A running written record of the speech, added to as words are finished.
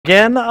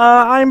Again,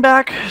 I'm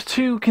back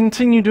to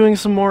continue doing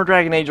some more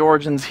Dragon Age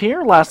Origins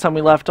here. Last time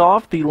we left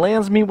off, the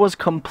Landsmeet was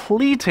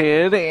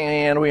completed,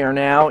 and we are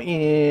now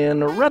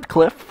in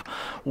Redcliffe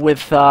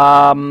with pretty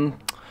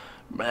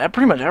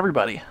much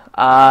everybody.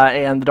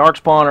 And the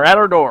Darkspawn are at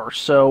our door,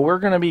 so we're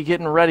going to be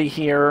getting ready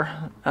here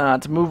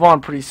to move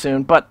on pretty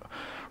soon. But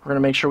we're going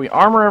to make sure we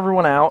armor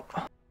everyone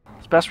out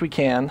as best we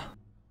can.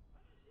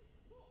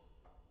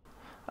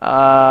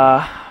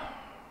 We're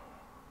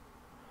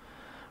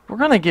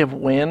going to give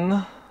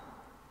Wynn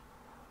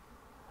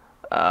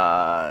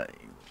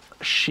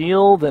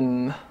shield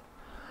and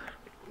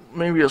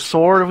maybe a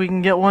sword if we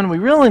can get one. We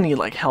really need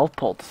like health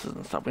poultices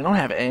and stuff. We don't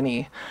have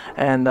any,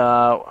 and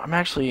I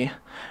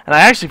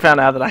actually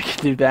found out that I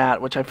could do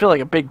that, which I feel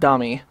like a big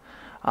dummy.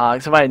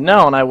 Because if I had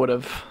known, I would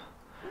have,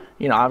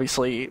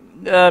 obviously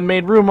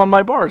made room on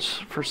my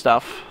bars for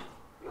stuff.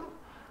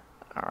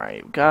 All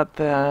right, got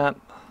that.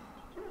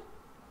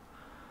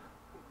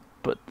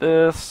 Put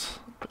this.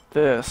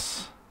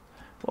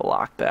 We'll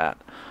lock that.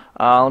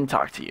 Let me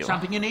talk to you.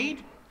 Something you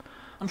need?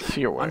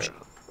 See your way.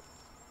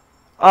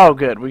 Oh,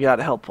 good. We got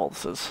health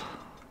pulses.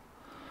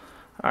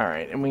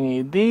 Alright, and we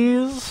need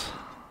these.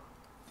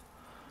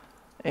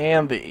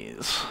 And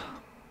these.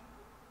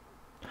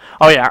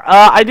 Oh, yeah.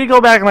 I did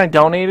go back and I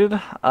donated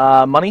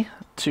money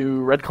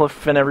to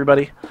Redcliffe and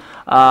everybody.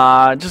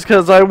 Just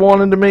because I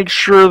wanted to make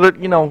sure that,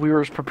 we were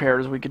as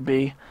prepared as we could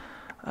be.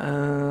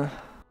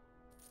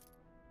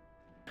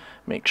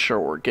 Make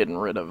sure we're getting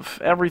rid of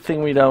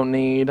everything we don't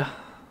need.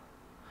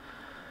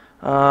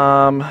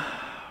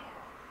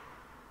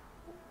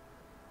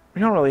 We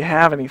don't really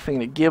have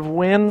anything to give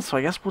Wynn, so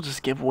I guess we'll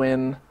just give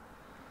Wynn.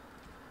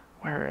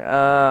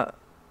 Yeah,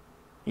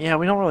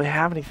 we don't really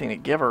have anything to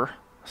give her,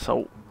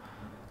 so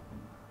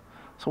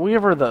we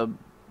give her the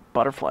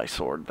butterfly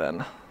sword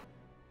then.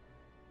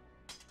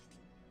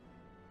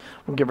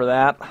 We'll give her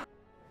that.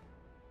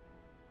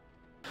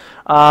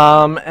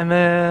 And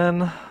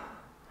then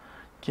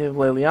give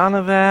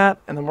Leliana that,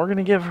 and then we're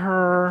gonna give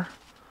her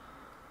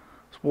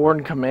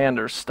Warden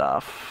Commander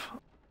stuff.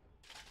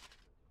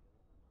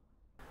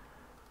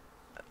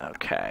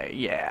 Okay,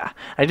 yeah.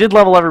 I did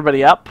level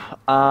everybody up,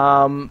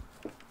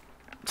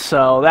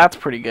 so that's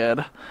pretty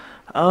good.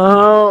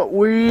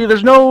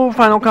 There's no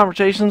final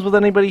conversations with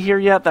anybody here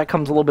yet. That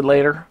comes a little bit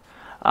later.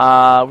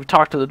 We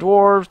talked to the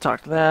dwarves,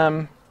 talked to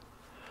them.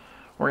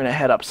 We're gonna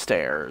head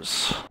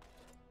upstairs.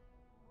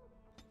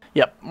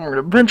 Yep, we're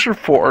gonna venture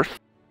forth.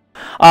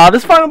 The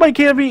final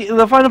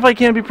fight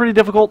can be pretty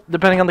difficult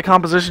depending on the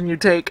composition you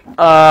take. We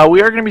are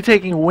going to be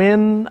taking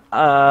Wynn,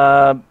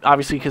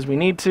 obviously because we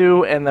need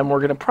to, and then we're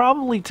going to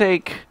probably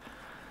take.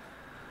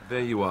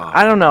 There you are.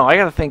 I don't know. I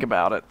got to think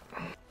about it.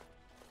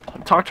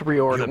 Talk to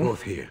Riordan. You're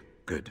both here.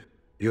 Good.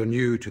 You're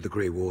new to the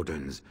Grey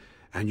Wardens,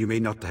 and you may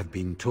not have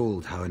been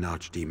told how an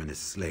archdemon is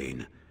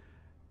slain.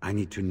 I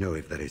need to know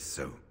if that is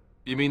so.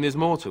 You mean there's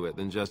more to it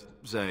than just,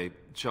 say,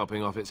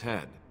 chopping off its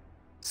head?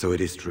 So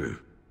it is true.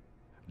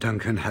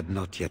 Duncan had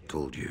not yet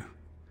told you.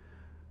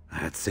 I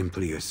had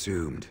simply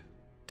assumed.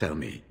 Tell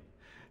me,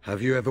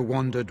 have you ever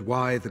wondered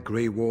why the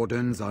Grey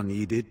Wardens are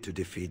needed to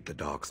defeat the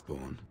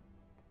Darkspawn?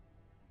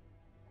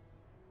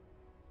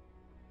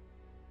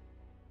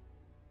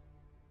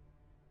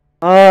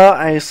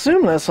 I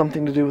assume that has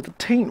something to do with the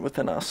taint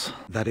within us.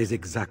 That is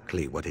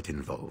exactly what it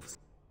involves.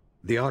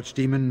 The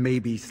Archdemon may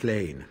be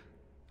slain,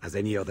 as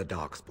any other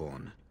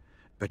Darkspawn,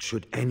 but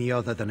should any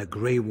other than a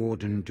Grey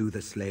Warden do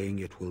the slaying,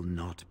 it will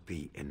not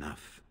be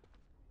enough.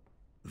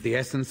 The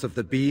essence of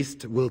the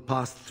beast will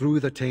pass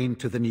through the taint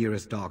to the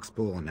nearest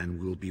Darkspawn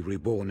and will be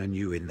reborn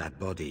anew in that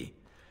body.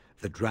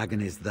 The dragon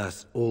is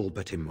thus all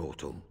but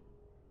immortal.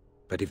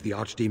 But if the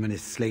Archdemon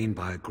is slain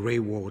by a Grey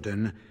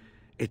Warden,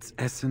 its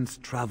essence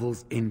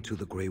travels into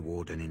the Grey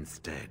Warden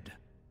instead.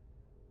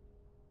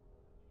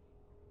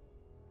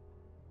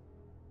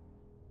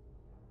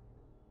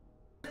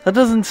 That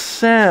doesn't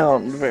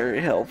sound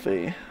very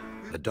healthy.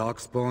 The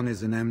Darkspawn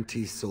is an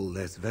empty,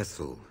 soulless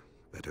vessel,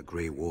 but a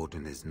Grey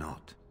Warden is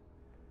not.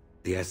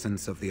 The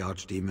essence of the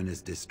Archdemon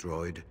is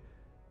destroyed,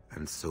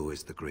 and so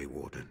is the Grey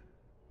Warden.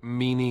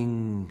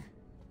 Meaning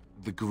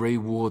the Grey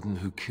Warden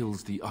who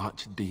kills the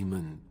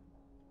Archdemon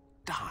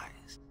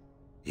dies?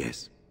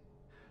 Yes.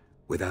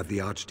 Without the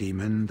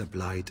Archdemon, the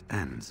Blight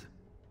ends.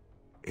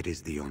 It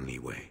is the only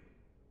way.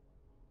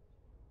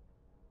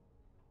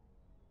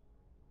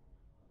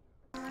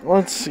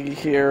 Let's see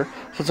here.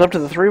 So it's up to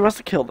the three of us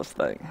to kill this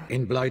thing.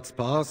 In Blight's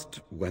past,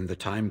 when the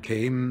time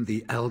came,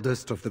 the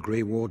eldest of the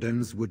Grey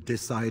Wardens would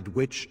decide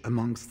which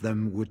amongst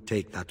them would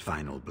take that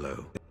final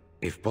blow.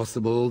 If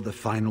possible, the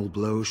final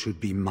blow should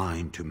be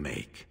mine to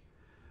make.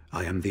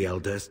 I am the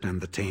eldest, and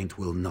the taint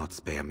will not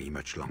spare me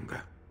much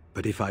longer.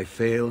 But if I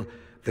fail,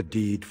 the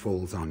deed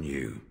falls on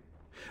you.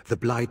 The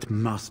Blight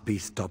must be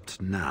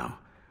stopped now,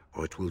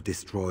 or it will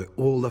destroy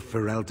all of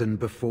Ferelden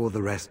before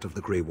the rest of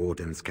the Grey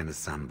Wardens can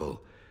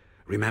assemble.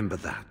 Remember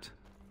that.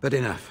 But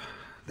enough.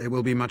 There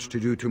will be much to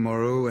do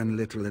tomorrow and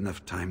little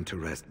enough time to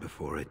rest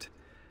before it.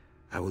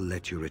 I will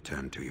let you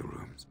return to your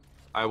rooms.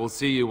 I will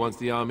see you once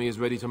the army is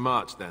ready to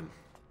march, then.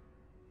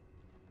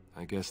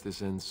 I guess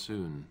this ends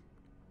soon.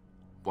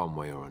 One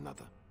way or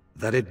another.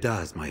 That it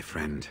does, my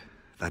friend.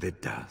 That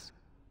it does.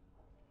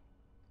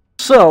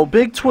 So,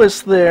 big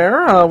twist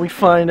there. We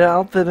find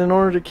out that in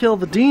order to kill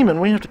the demon,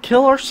 we have to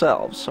kill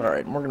ourselves.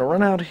 Alright, we're gonna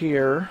run out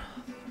here.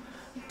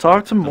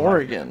 Talk to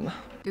Morrigan.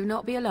 Do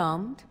not be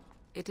alarmed.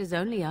 It is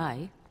only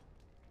I.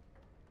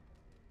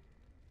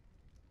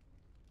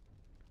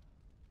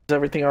 Is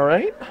everything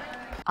alright?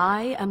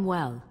 I am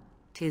well.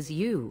 'Tis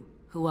you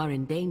who are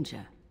in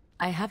danger.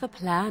 I have a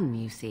plan,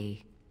 you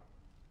see.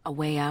 A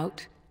way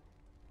out.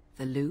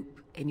 The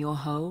loop in your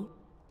hole.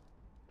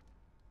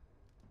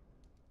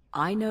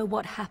 I know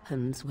what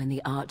happens when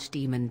the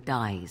Archdemon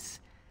dies.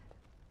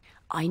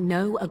 I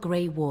know a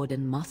Grey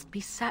Warden must be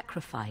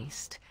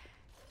sacrificed,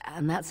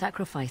 and that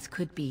sacrifice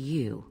could be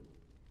you.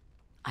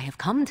 I have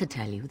come to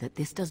tell you that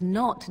this does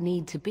not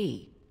need to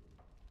be.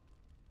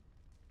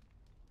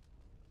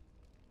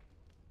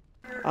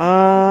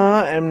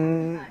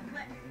 And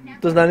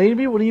does that need to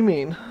be? What do you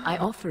mean? I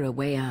offer a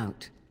way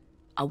out.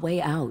 A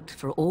way out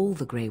for all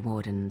the Grey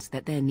Wardens,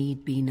 that there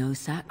need be no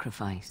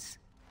sacrifice.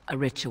 A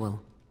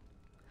ritual.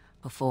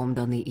 Performed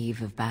on the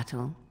eve of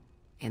battle,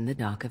 in the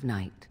dark of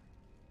night.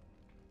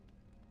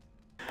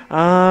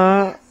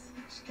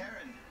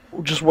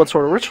 Just what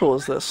sort of ritual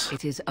is this?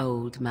 It is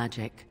old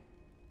magic.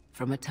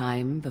 From a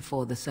time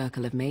before the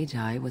Circle of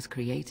Magi was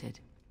created.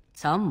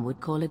 Some would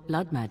call it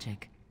blood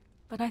magic,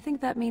 but I think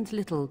that means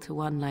little to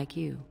one like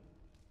you.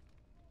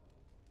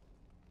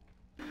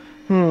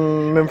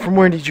 And from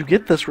where did you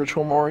get this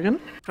ritual, Morrigan?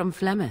 From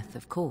Flemeth,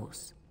 of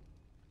course.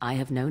 I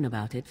have known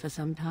about it for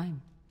some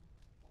time.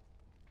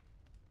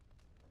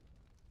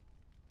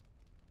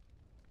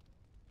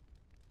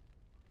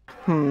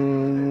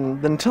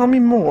 Then tell me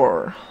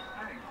more.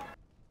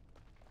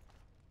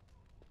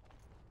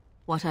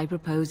 What I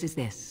propose is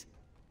this.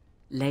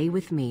 Lay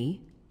with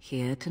me,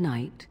 here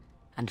tonight,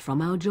 and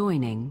from our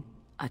joining,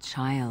 a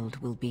child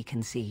will be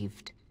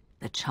conceived.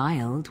 The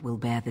child will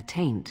bear the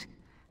taint,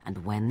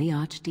 and when the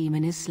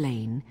Archdemon is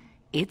slain,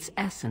 its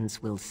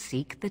essence will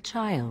seek the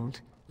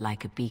child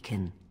like a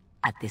beacon.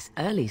 At this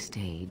early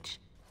stage,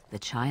 the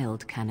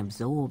child can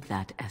absorb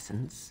that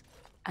essence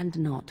and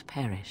not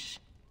perish.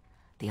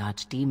 The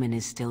Archdemon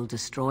is still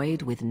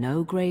destroyed with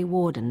no Grey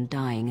Warden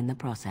dying in the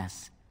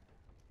process.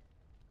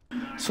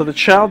 So the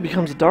child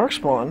becomes a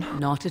Darkspawn?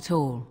 Not at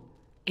all.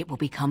 It will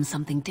become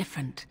something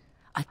different.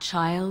 A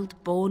child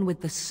born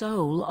with the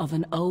soul of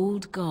an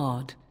old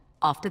god.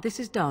 After this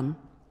is done,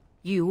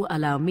 you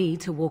allow me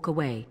to walk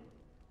away,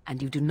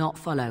 and you do not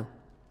follow.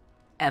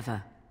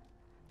 Ever.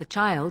 The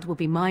child will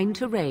be mine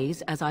to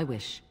raise as I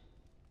wish.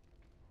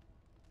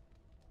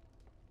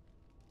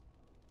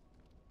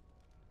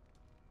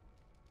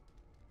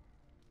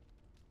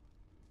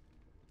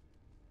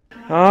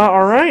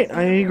 Alright,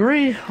 I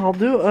agree. I'll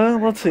do,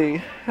 let's see.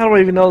 How do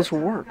I even know this will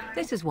work?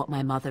 This is what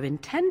my mother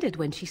intended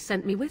when she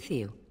sent me with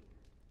you.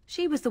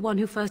 She was the one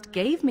who first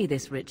gave me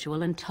this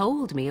ritual and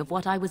told me of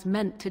what I was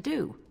meant to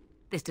do.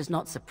 This does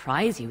not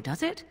surprise you,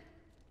 does it?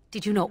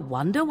 Did you not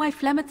wonder why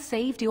Flemeth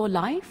saved your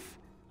life?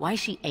 Why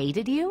she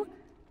aided you?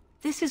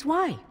 This is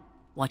why.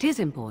 What is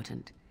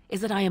important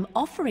is that I am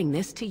offering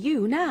this to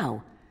you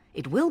now.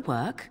 It will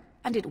work,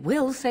 and it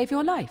will save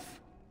your life.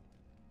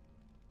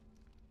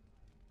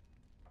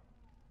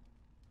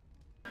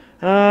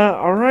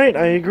 Alright,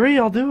 I agree,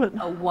 I'll do it.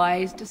 A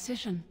wise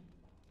decision.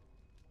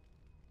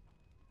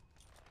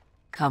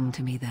 Come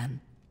to me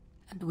then,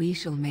 and we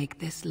shall make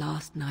this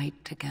last night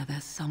together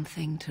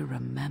something to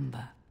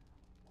remember.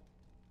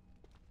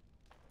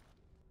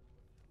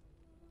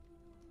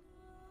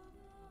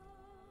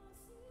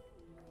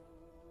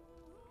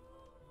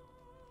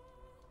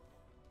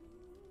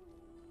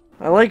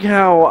 I like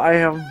how I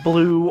have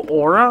blue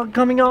aura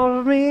coming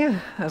off of me,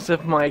 as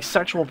if my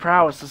sexual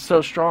prowess is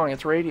so strong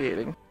it's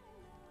radiating.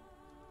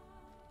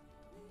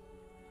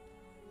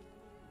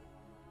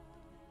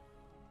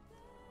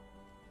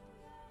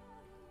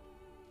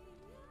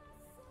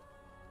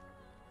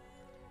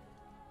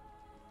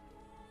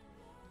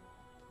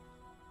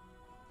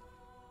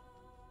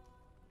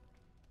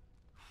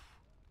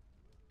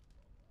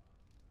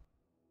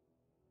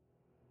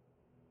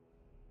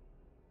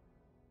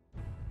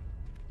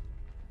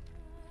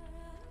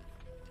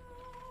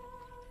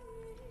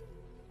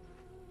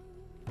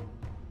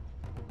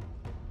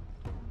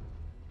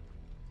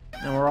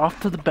 And we're off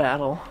to the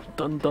battle.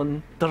 Dun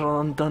dun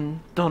dun dun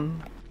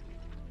dun.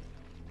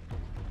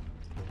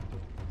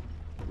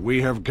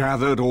 We have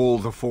gathered all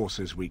the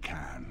forces we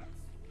can.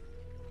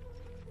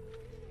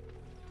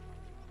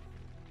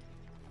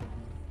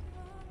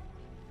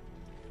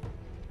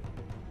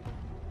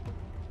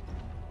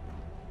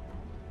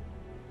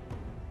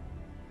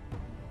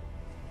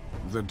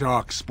 The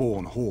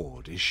Darkspawn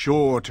Horde is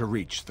sure to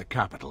reach the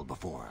capital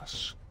before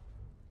us.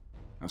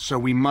 And so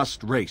we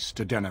must race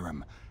to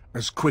Denerim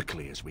as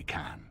quickly as we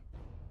can.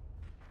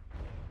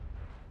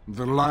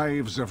 The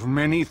lives of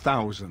many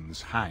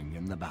thousands hang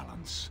in the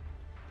balance.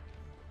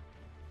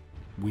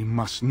 We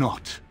must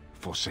not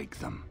forsake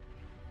them.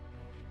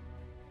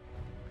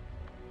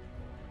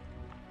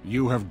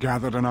 You have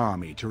gathered an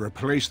army to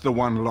replace the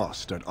one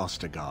lost at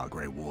Ostagar,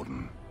 Grey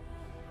Warden.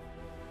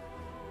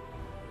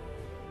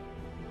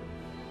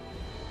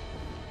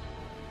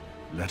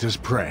 Let us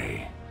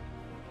pray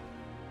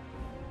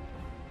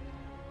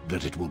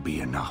that it will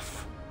be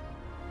enough.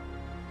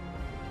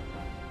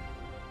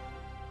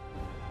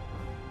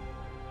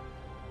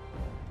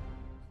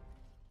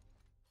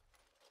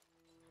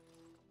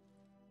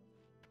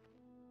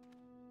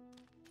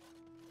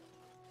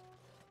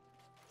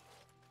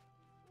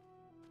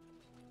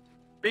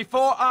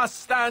 Before us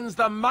stands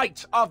the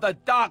might of the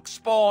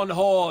Darkspawn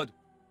Horde.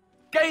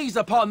 Gaze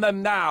upon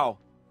them now,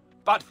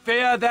 but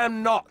fear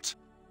them not.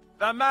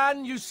 The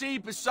man you see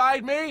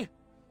beside me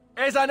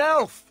is an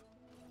elf,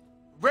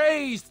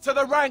 raised to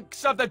the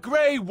ranks of the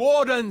Grey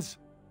Wardens.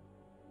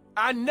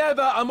 And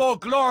never a more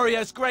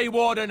glorious Grey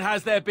Warden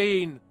has there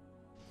been.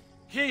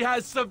 He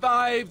has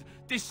survived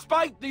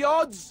despite the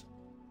odds,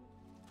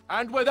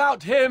 and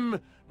without him,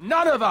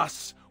 none of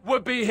us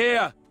would be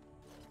here.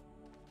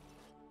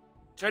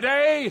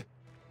 Today,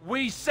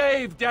 we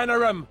save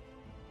Denerim.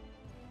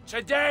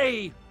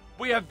 Today,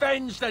 we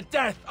avenge the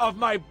death of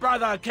my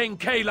brother, King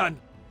Kaelan.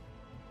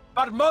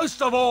 But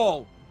most of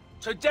all,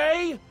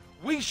 today,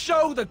 we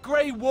show the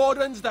Grey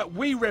Wardens that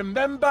we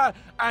remember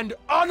and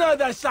honor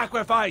their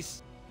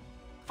sacrifice.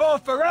 For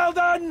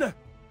Ferelden!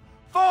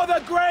 For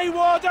the Grey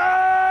Wardens!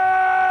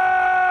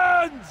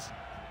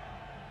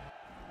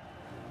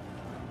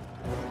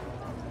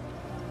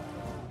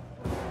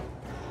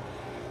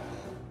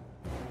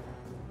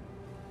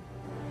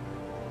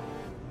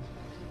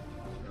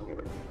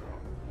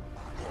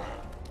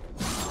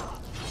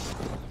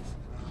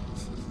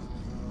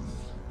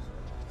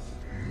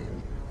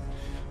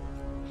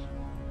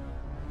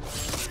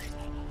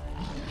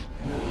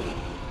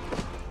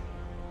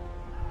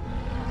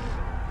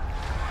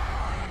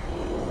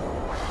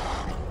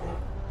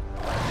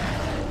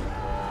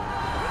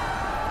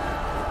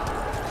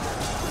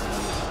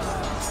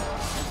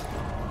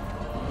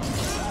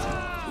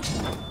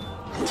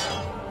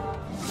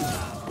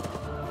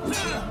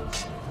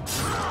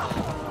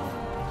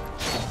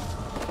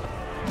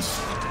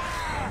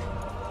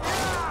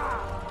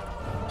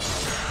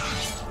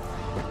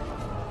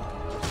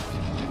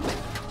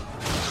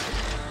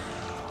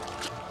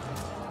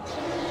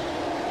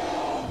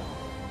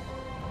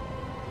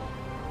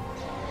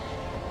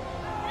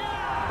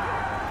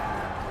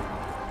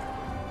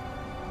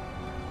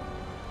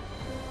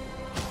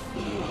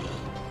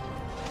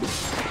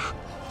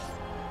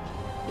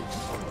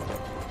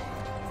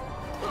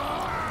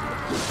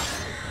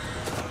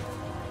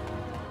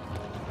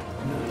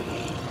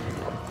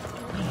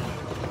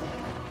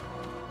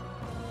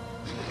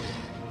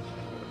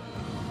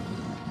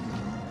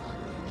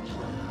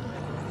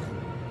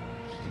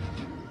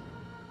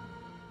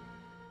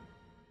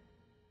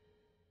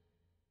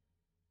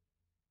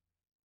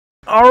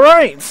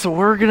 Alright, so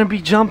we're gonna be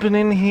jumping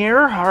in here.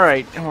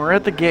 Alright, and we're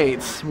at the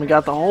gates. We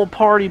got the whole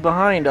party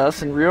behind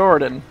us in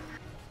Riordan.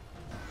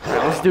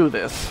 Alright, let's do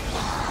this.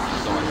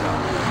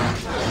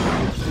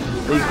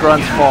 These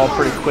grunts fall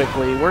pretty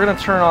quickly. We're gonna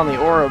turn on the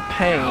Aura of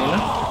Pain.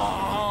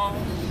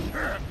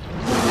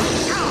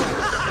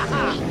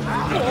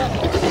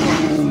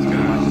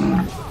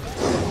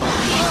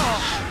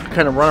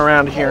 Kind of run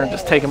around here and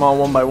just take them all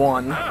one by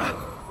one.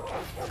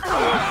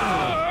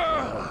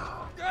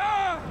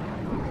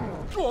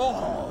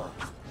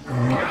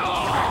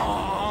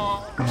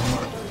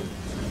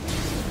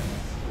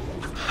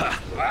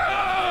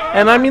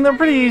 And I mean, they're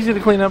pretty easy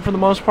to clean up for the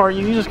most part.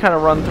 You can just kind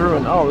of run through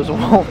and, oh, there's a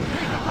wolf.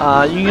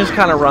 You can just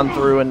kind of run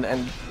through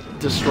and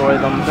destroy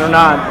them. They're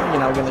not, you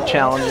know, going to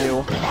challenge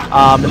you.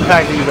 The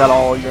fact that you got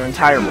all your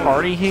entire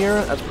party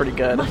here, that's pretty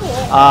good.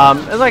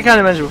 As I kind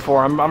of mentioned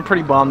before, I'm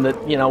pretty bummed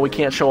that, you know, we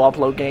can't show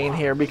upload gain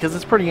here because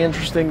it's pretty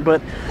interesting.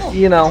 But,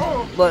 you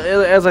know,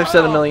 as I've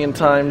said a million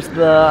times,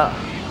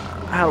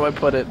 how do I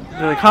put it?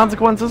 The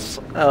consequences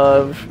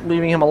of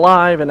leaving him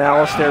alive and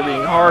Alistair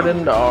being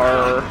hardened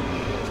are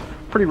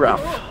pretty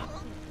rough.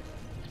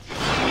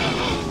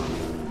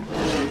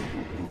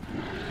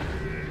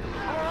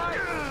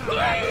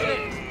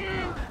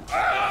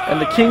 And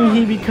the king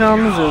he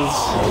becomes is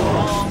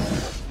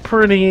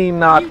pretty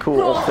not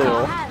cool too.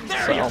 So.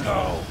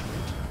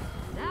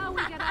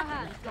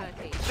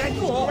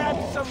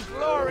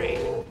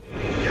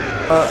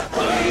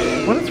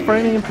 What does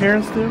frightening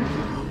appearance do?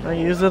 I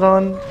use it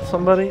on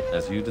somebody?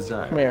 As you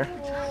desire. Come here.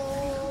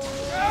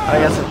 I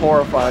guess it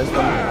horrifies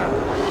them.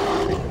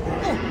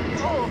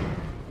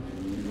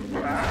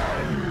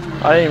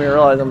 I didn't even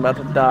realize I'm about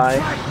to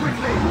die.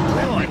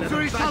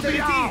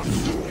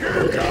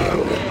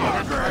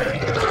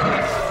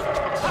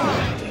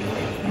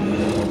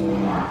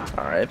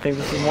 Alright, I think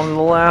this is one of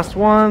the last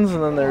ones,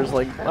 and then there's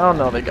like, oh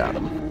no, they got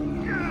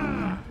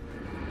him.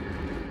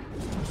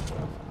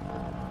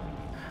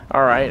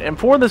 Alright, and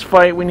for this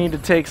fight we need to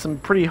take some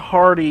pretty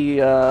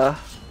hardy,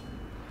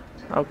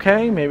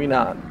 okay, maybe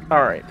not.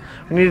 Alright,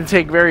 we need to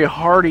take very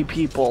hardy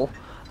people.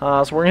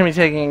 So we're going to be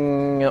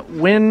taking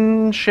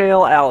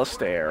Windshale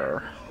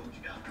Alistair.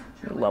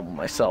 Level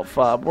myself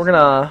up. We're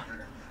going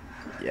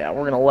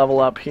to level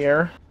up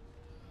here.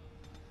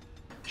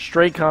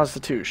 Straight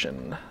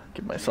Constitution.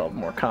 Give myself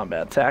more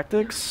combat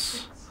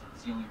tactics.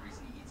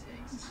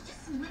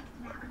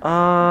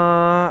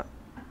 And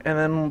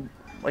then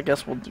I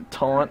guess we'll do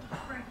taunt.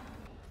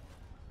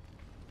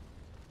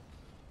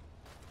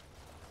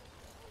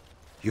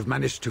 You've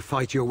managed to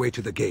fight your way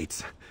to the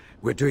gates.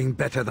 We're doing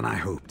better than I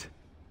hoped.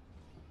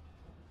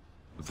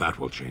 That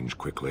will change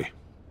quickly.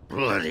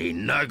 Bloody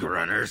nug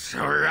runners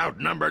are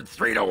outnumbered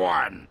 3 to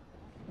 1.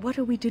 What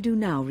are we to do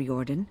now,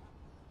 Riordan?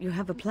 You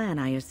have a plan,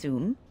 I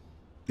assume?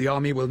 The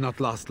army will not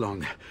last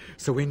long,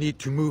 so we need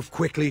to move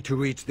quickly to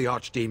reach the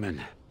Archdemon.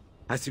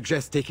 I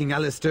suggest taking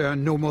Alistair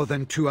and no more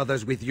than 2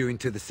 others with you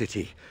into the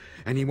city.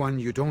 Anyone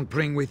you don't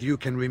bring with you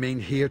can remain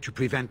here to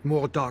prevent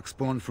more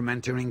Darkspawn from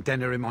entering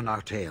Denerim on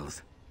our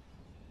tails.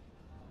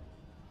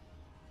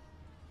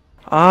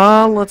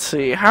 Let's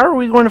see. How are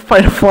we going to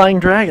fight a flying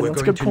dragon?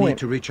 That's a good We're going to need point.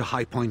 to reach a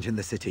high point in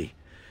the city.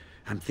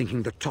 I'm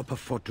thinking the top of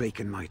Fort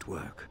Draken might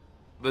work.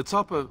 The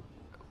top of...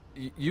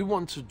 You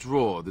want to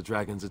draw the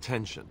dragon's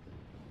attention?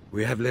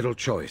 We have little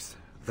choice,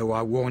 though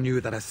I warn you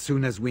that as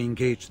soon as we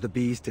engage the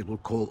beast, it will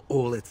call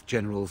all its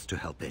generals to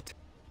help it.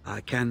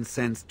 I can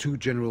sense 2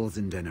 generals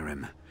in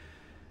Denerim.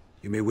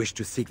 You may wish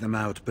to seek them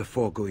out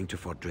before going to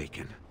Fort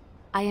Draken.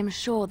 I am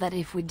sure that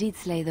if we did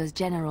slay those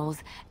generals,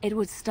 it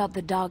would stop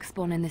the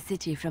Darkspawn in the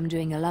city from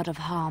doing a lot of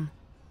harm.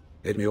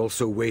 It may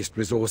also waste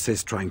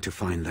resources trying to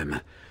find them.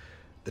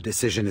 The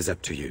decision is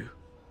up to you.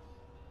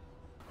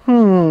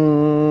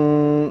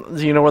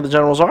 Do you know where the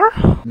generals are?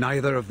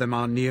 Neither of them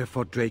are near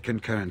Fort Draken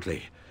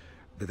currently,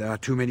 but there are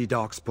too many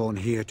Darkspawn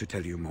here to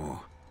tell you more.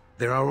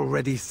 There are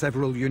already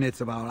several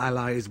units of our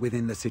allies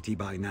within the city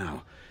by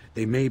now.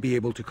 They may be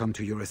able to come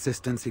to your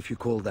assistance if you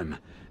call them,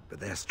 but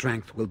their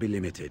strength will be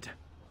limited.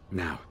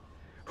 Now,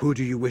 who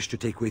do you wish to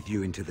take with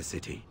you into the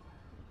city?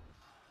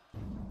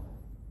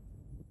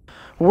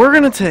 We're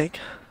gonna take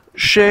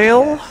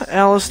Shale,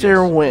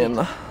 Alistair,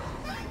 Wynn.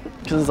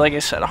 Because, like I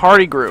said, a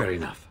hardy group. Fair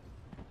enough.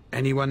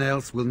 Anyone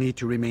else will need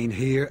to remain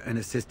here and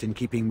assist in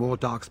keeping more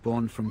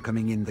Darkspawn from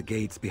coming in the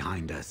gates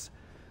behind us.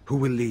 Who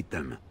will lead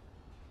them?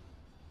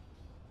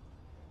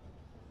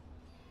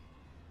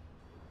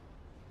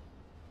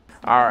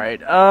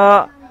 Alright,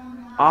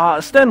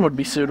 Sten would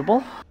be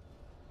suitable.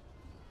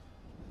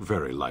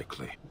 Very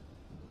likely.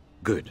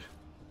 Good.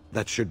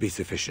 That should be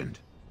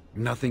sufficient.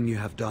 Nothing you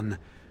have done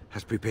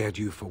has prepared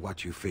you for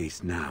what you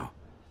face now.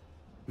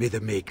 May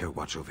the Maker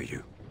watch over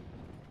you.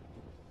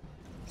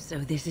 So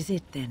this is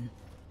it, then.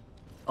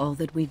 All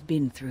that we've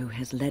been through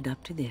has led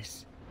up to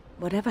this.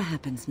 Whatever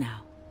happens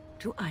now,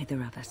 to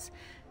either of us,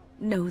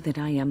 know that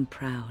I am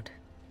proud,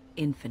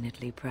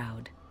 infinitely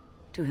proud,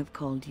 to have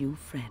called you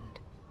friend.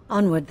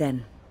 Onward,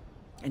 then,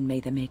 and may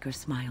the Maker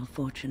smile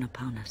fortune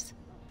upon us.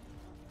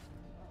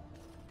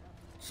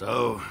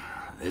 So,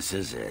 this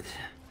is it.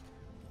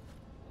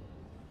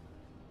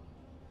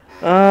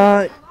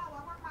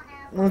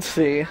 Let's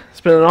see.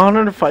 It's been an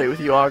honor to fight with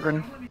you,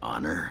 Oghren.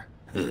 Honor?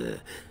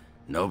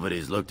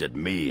 Nobody's looked at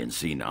me and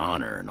seen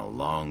honor in a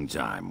long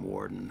time,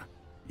 Warden.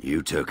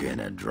 You took in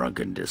a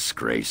drunken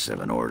disgrace of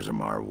an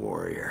Orzammar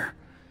warrior.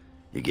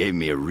 You gave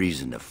me a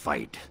reason to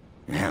fight,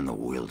 and the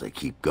will to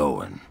keep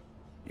going.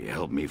 You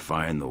helped me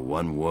find the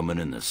one woman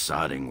in the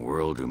sodding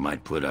world who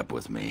might put up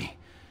with me.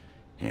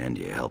 And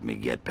you helped me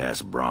get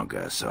past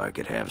Bronca so I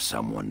could have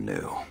someone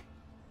new.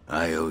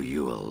 I owe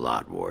you a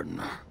lot, Warden.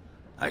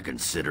 I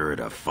consider it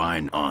a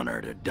fine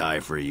honor to die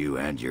for you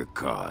and your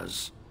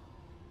cause.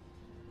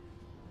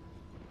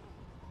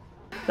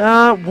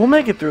 We'll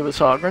make it through this,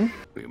 Oghren.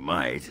 We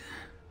might,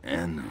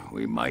 and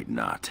we might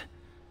not.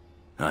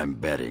 I'm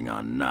betting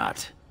on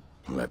not.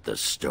 Let the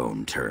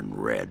stone turn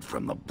red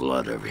from the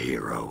blood of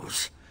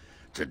heroes.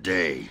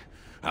 Today,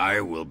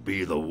 I will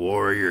be the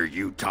warrior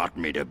you taught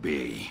me to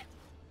be.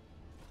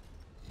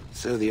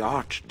 So the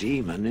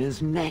Archdemon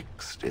is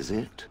next, is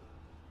it?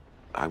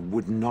 I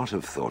would not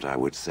have thought I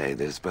would say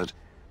this, but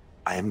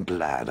I am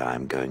glad I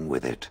am going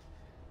with it.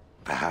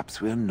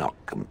 Perhaps we are not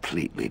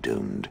completely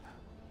doomed.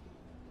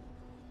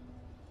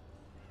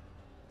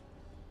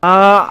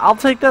 I'll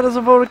take that as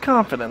a vote of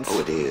confidence.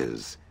 Oh, it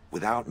is.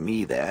 Without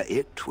me there,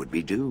 it would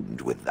be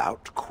doomed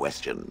without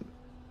question.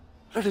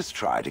 Let us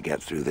try to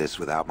get through this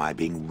without my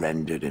being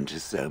rendered into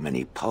so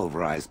many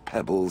pulverized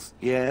pebbles,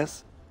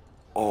 yes?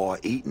 Or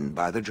eaten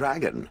by the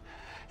dragon.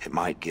 It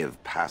might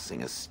give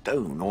passing a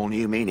stone all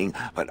new meaning,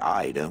 but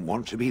I don't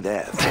want to be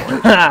there for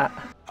it.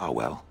 Oh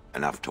well,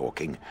 enough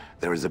talking.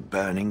 There is a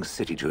burning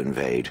city to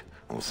invade,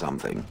 or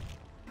something.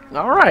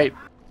 Alright.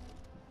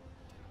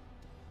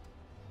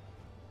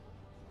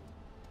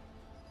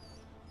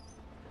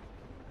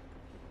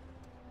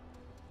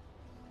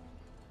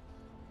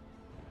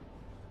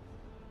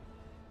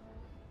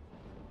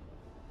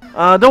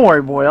 Don't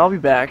worry, boy. I'll be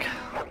back.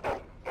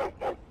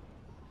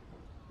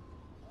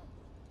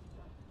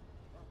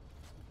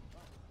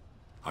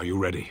 Are you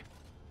ready?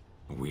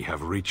 We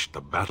have reached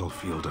the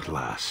battlefield at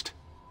last.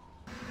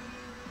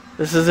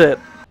 This is it.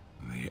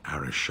 The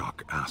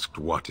Arishok asked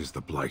what is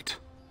the Blight.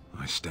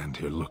 I stand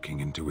here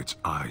looking into its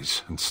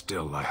eyes, and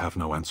still I have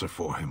no answer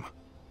for him.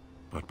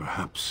 But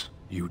perhaps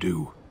you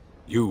do.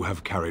 You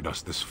have carried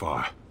us this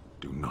far.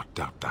 Do not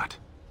doubt that.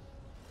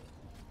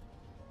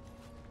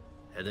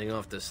 Heading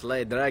off to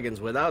slay dragons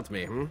without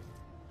me, hmm?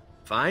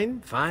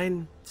 Fine,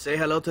 fine. Say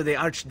hello to the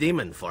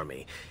archdemon for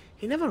me.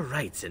 He never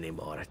writes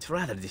anymore. It's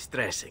rather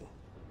distressing.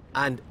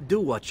 And do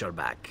watch your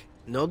back.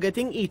 No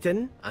getting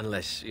eaten,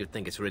 unless you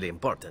think it's really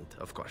important,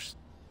 of course.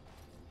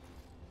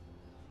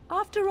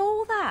 After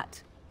all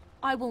that,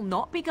 I will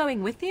not be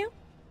going with you?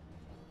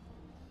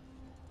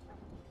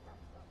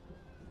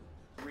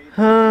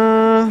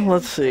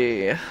 Let's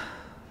see.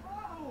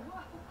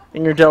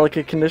 In your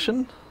delicate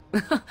condition?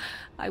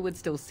 I would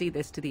still see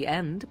this to the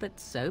end, but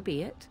so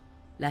be it.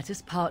 Let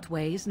us part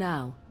ways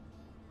now.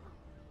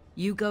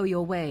 You go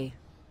your way,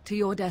 to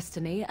your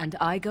destiny, and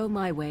I go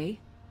my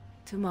way,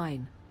 to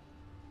mine.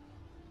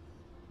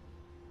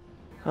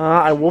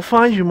 I will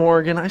find you,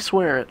 Morgan, I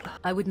swear it.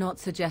 I would not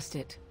suggest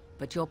it,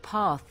 but your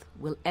path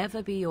will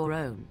ever be your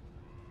own.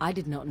 I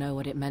did not know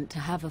what it meant to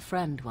have a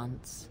friend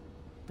once,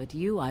 but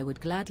you I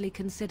would gladly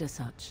consider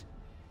such.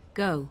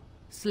 Go,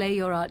 slay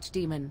your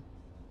archdemon.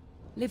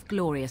 Live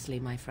gloriously,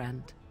 my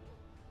friend.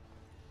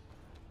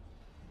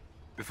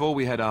 Before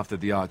we head after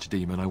the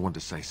archdemon, I want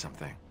to say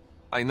something.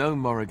 I know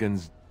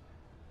Morrigan's...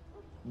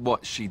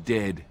 what she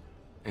did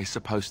is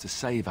supposed to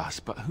save us,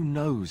 but who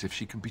knows if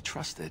she can be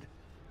trusted?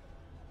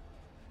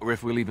 Or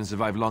if we'll even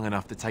survive long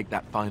enough to take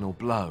that final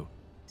blow.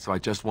 So I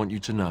just want you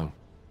to know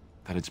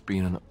that it's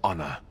been an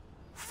honor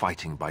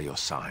fighting by your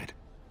side.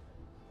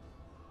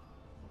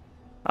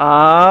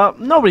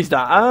 Nobody's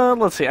died.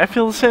 Let's see, I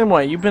feel the same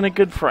way. You've been a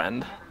good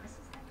friend.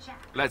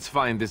 Let's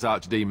find this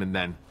archdemon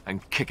then,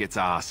 and kick its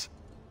ass.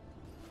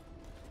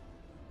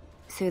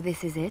 So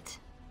this is it?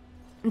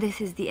 This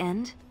is the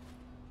end?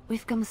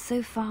 We've come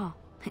so far.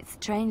 It's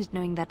strange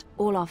knowing that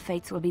all our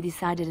fates will be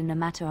decided in a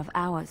matter of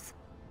hours.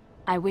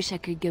 I wish I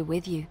could go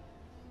with you.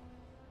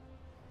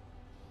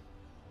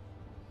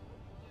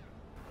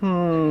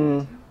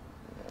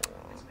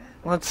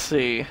 Let's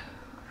see.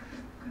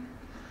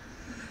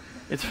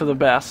 It's for the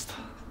best.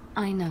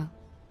 I know.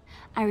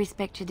 I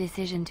respect your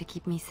decision to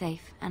keep me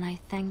safe, and I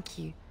thank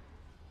you.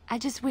 I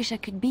just wish I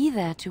could be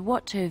there to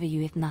watch over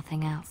you if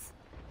nothing else.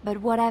 But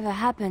whatever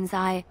happens,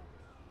 I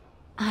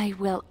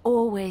will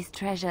always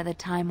treasure the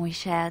time we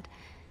shared.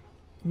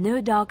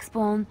 No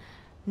Darkspawn,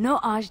 no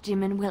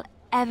Archdemon will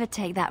ever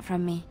take that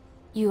from me.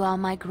 You are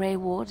my Grey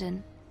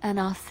Warden, and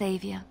our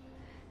savior.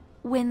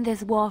 Win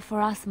this war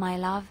for us, my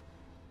love.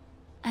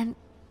 And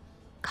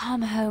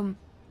come home.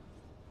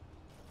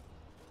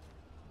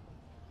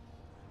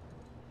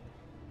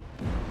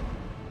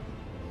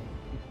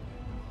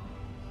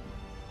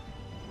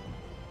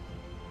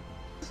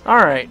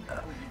 Alright.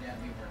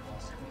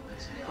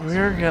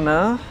 We're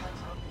gonna...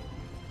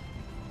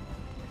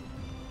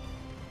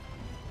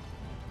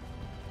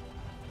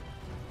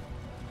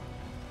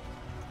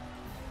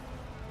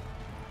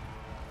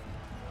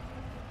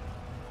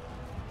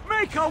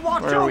 Make her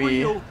watch Where are over we?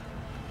 you!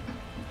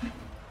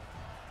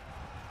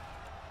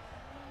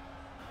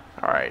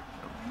 Alright.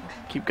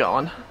 Keep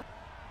going.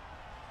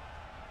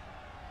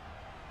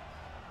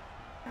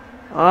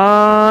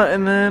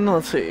 And then,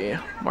 let's see.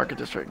 Market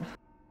District.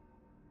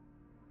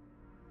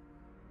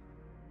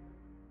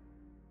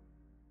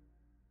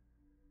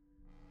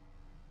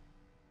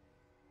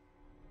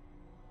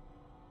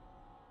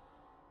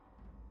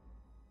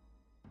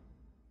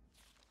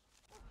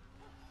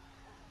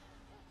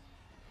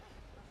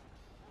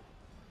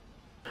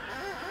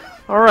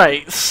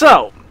 Alright,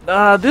 so,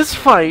 this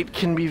fight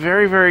can be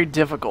very, very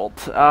difficult.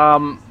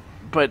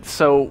 But,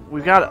 so,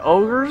 we've got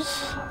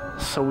ogres,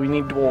 so we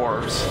need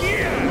dwarves.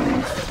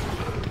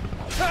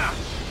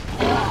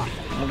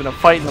 I'm gonna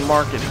fight in the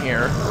market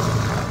here.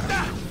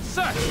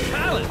 Such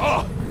talent!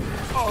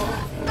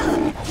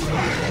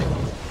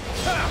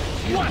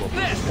 What's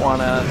this?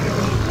 Wanna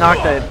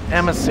knock that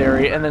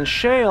emissary, and then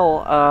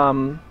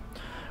Shale,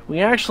 we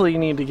actually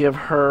need to give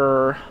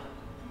her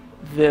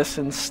this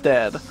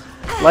instead.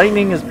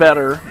 Lightning is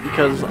better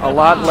because a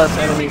lot less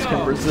enemies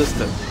can resist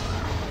it.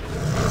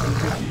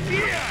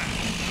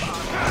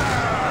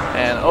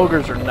 And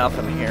ogres are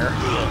nothing here.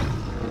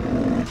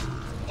 I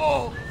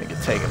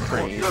can take it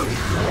pretty easy.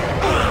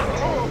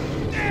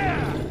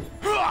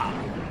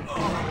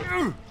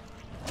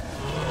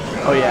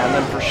 Oh yeah, and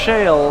then for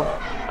Shale,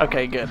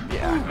 okay, good,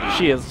 yeah,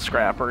 she is a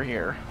scrapper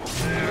here.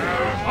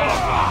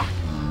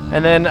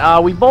 And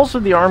then we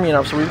bolstered the army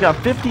enough, so we've got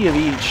 50 of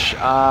each,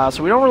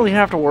 so we don't really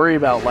have to worry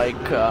about, like,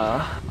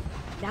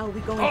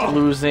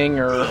 losing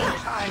or,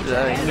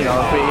 you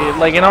know,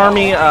 like an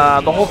army,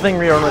 the whole thing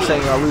Riordan was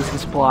saying about losing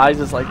supplies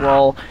is like,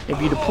 well,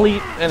 if you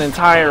deplete an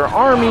entire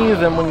army,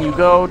 then when you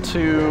go to,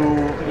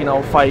 you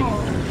know, fight,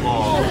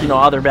 you know,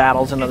 other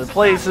battles in other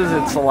places,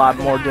 it's a lot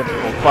more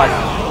difficult. But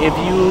if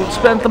you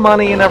spent the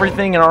money and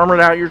everything and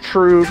armored out your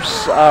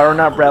troops, or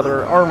not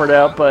rather armored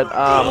out, but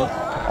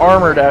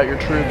armored out your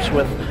troops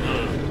with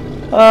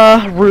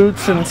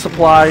roots and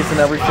supplies and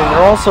everything,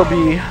 they'll also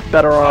be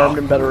better armed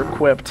and better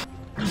equipped.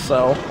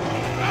 So,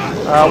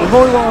 we've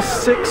only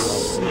lost 6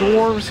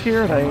 dwarves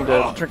here, and I need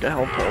to drink a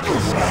health potion.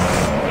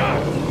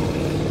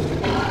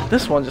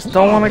 This one just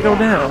don't want to go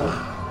down.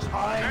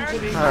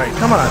 Alright,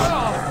 come on.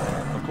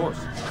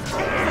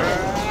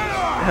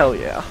 Hell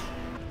yeah.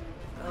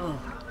 Oh,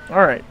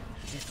 Alright.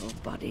 this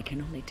old body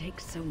can only take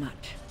so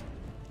much.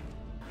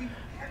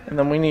 And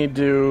then we need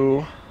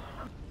to...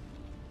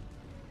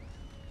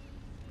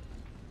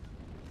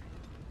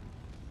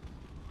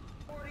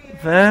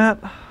 that...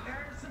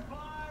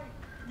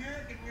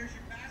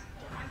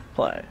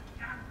 play.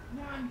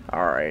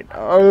 Alright,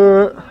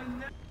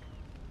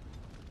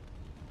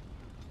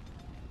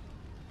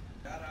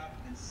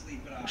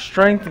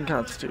 strength and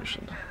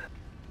constitution.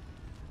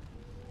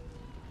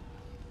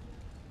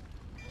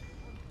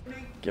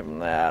 Give him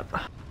that.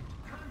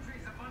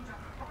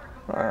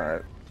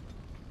 Alright.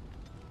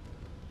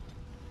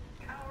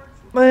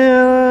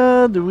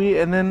 Do we,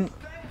 and then...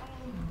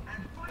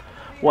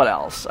 what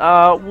else?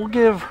 We'll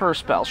give her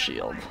spell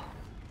shield.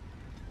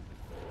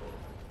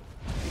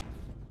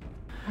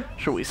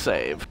 Should we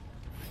save?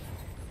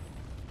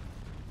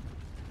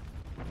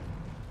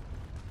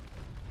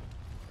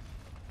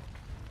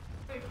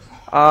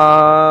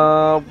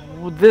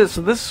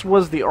 This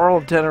was the Earl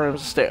of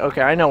Denerim's estate.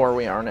 Okay, I know where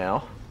we are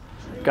now.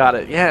 Got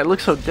it. Yeah, it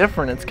looks so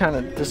different. It's kind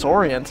of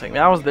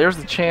disorienting. There's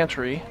the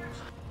chantry.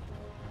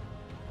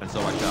 And so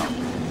I shall.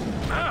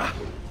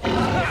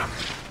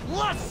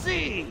 Let's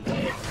see!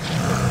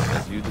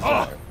 As you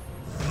desire.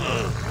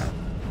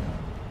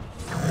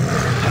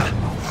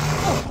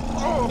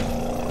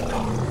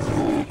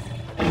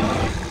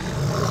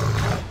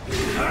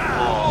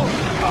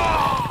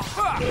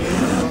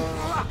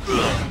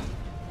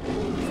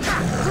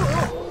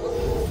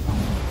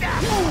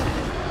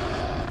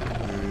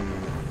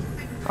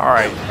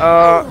 Alright,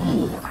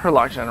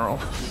 Herlock General.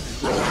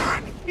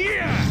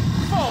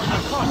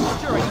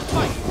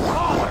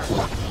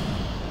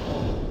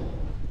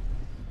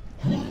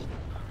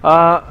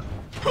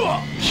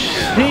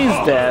 He's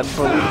dead,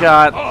 but we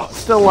got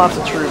still lots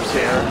of troops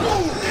here.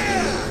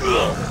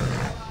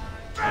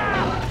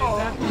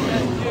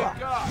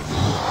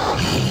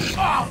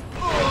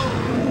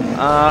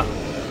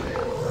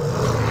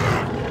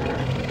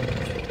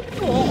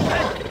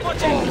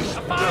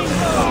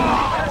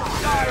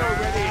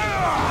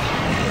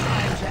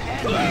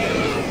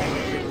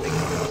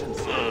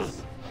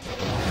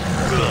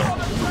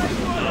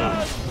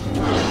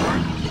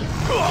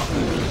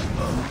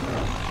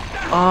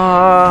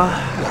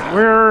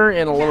 We're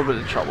in a little bit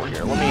of trouble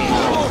here. Let me...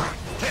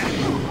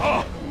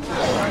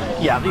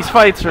 yeah, these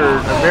fights are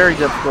very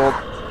difficult.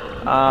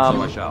 You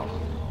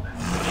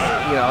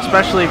know,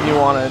 especially if you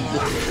want to...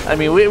 I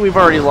mean, we've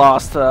already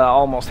lost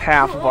almost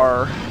half of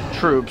our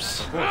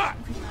troops.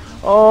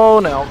 Oh,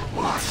 no.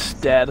 It's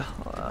dead.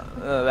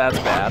 That's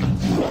bad.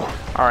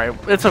 Alright,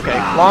 it's okay.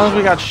 As long as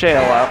we got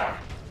Shale up.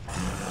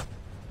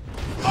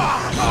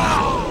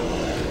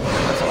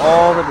 That's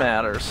all that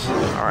matters.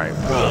 Alright.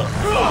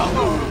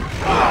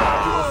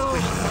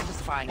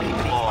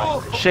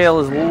 Shale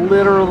is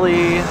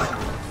literally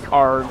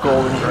our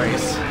golden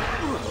grace.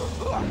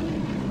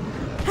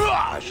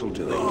 I shall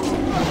do it.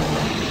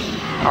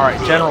 Alright,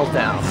 General's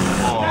down.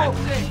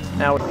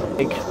 Now we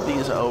take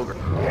these ogre.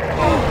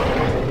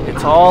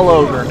 It's all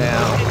ogre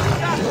now.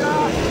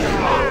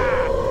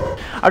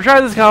 I've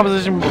tried this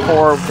composition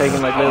before, taking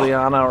like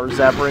Liliana or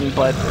Zebrin,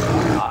 but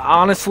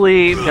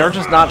honestly, they're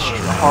just not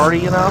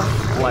hardy enough.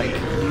 Like,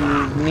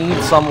 you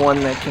need someone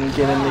that can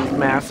get in these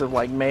massive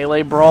like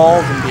melee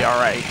brawls and be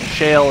alright.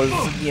 Shale is,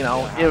 you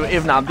know,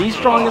 if not the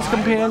strongest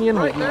companion,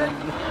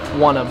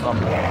 one of them.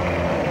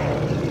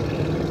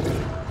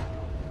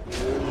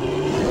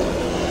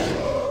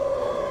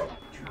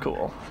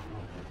 Cool.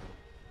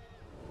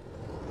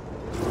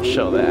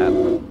 Show that.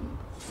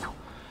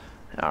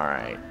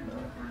 Alright.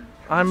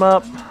 I'm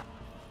up.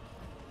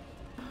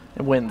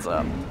 And Wind's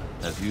up.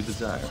 As you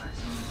desire.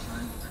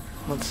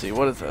 Let's see,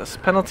 what is this?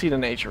 Penalty to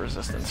nature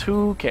resistance.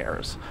 Who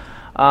cares?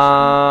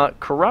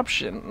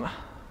 Corruption.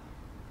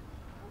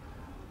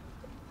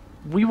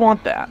 We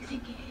want that.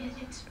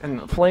 In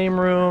the flame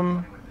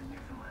room.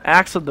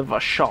 Axe of the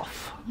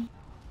Vashoth.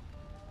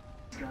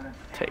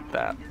 Take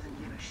that.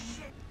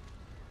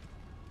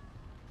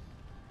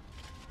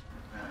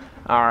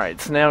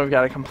 Alright, so now we've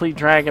got a complete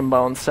Dragon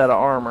Bone set of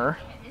armor.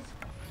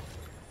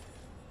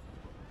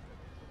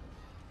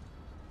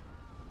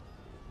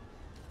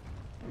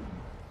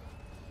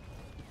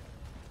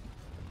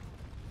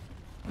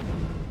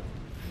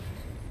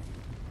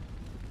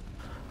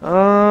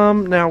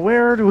 Now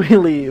where do we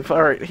leave?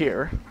 Alright,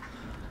 here.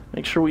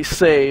 Make sure we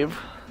save.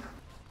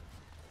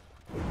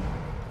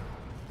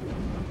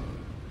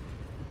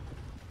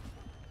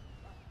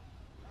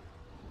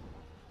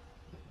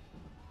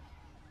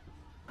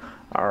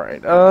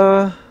 Alright,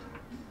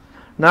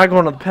 not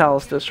going to the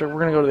Palace District, we're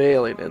gonna go to the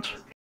Alienage.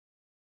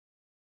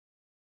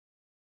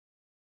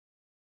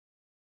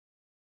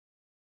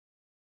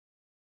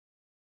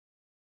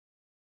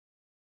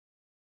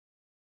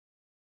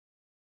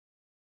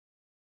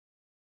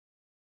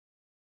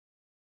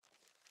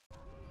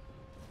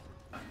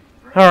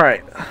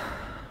 Alright,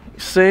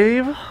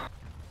 save.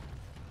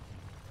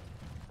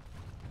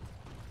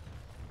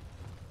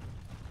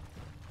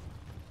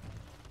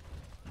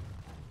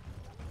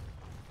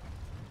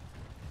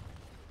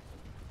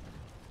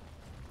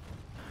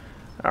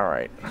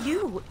 Alright.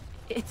 You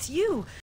It's you.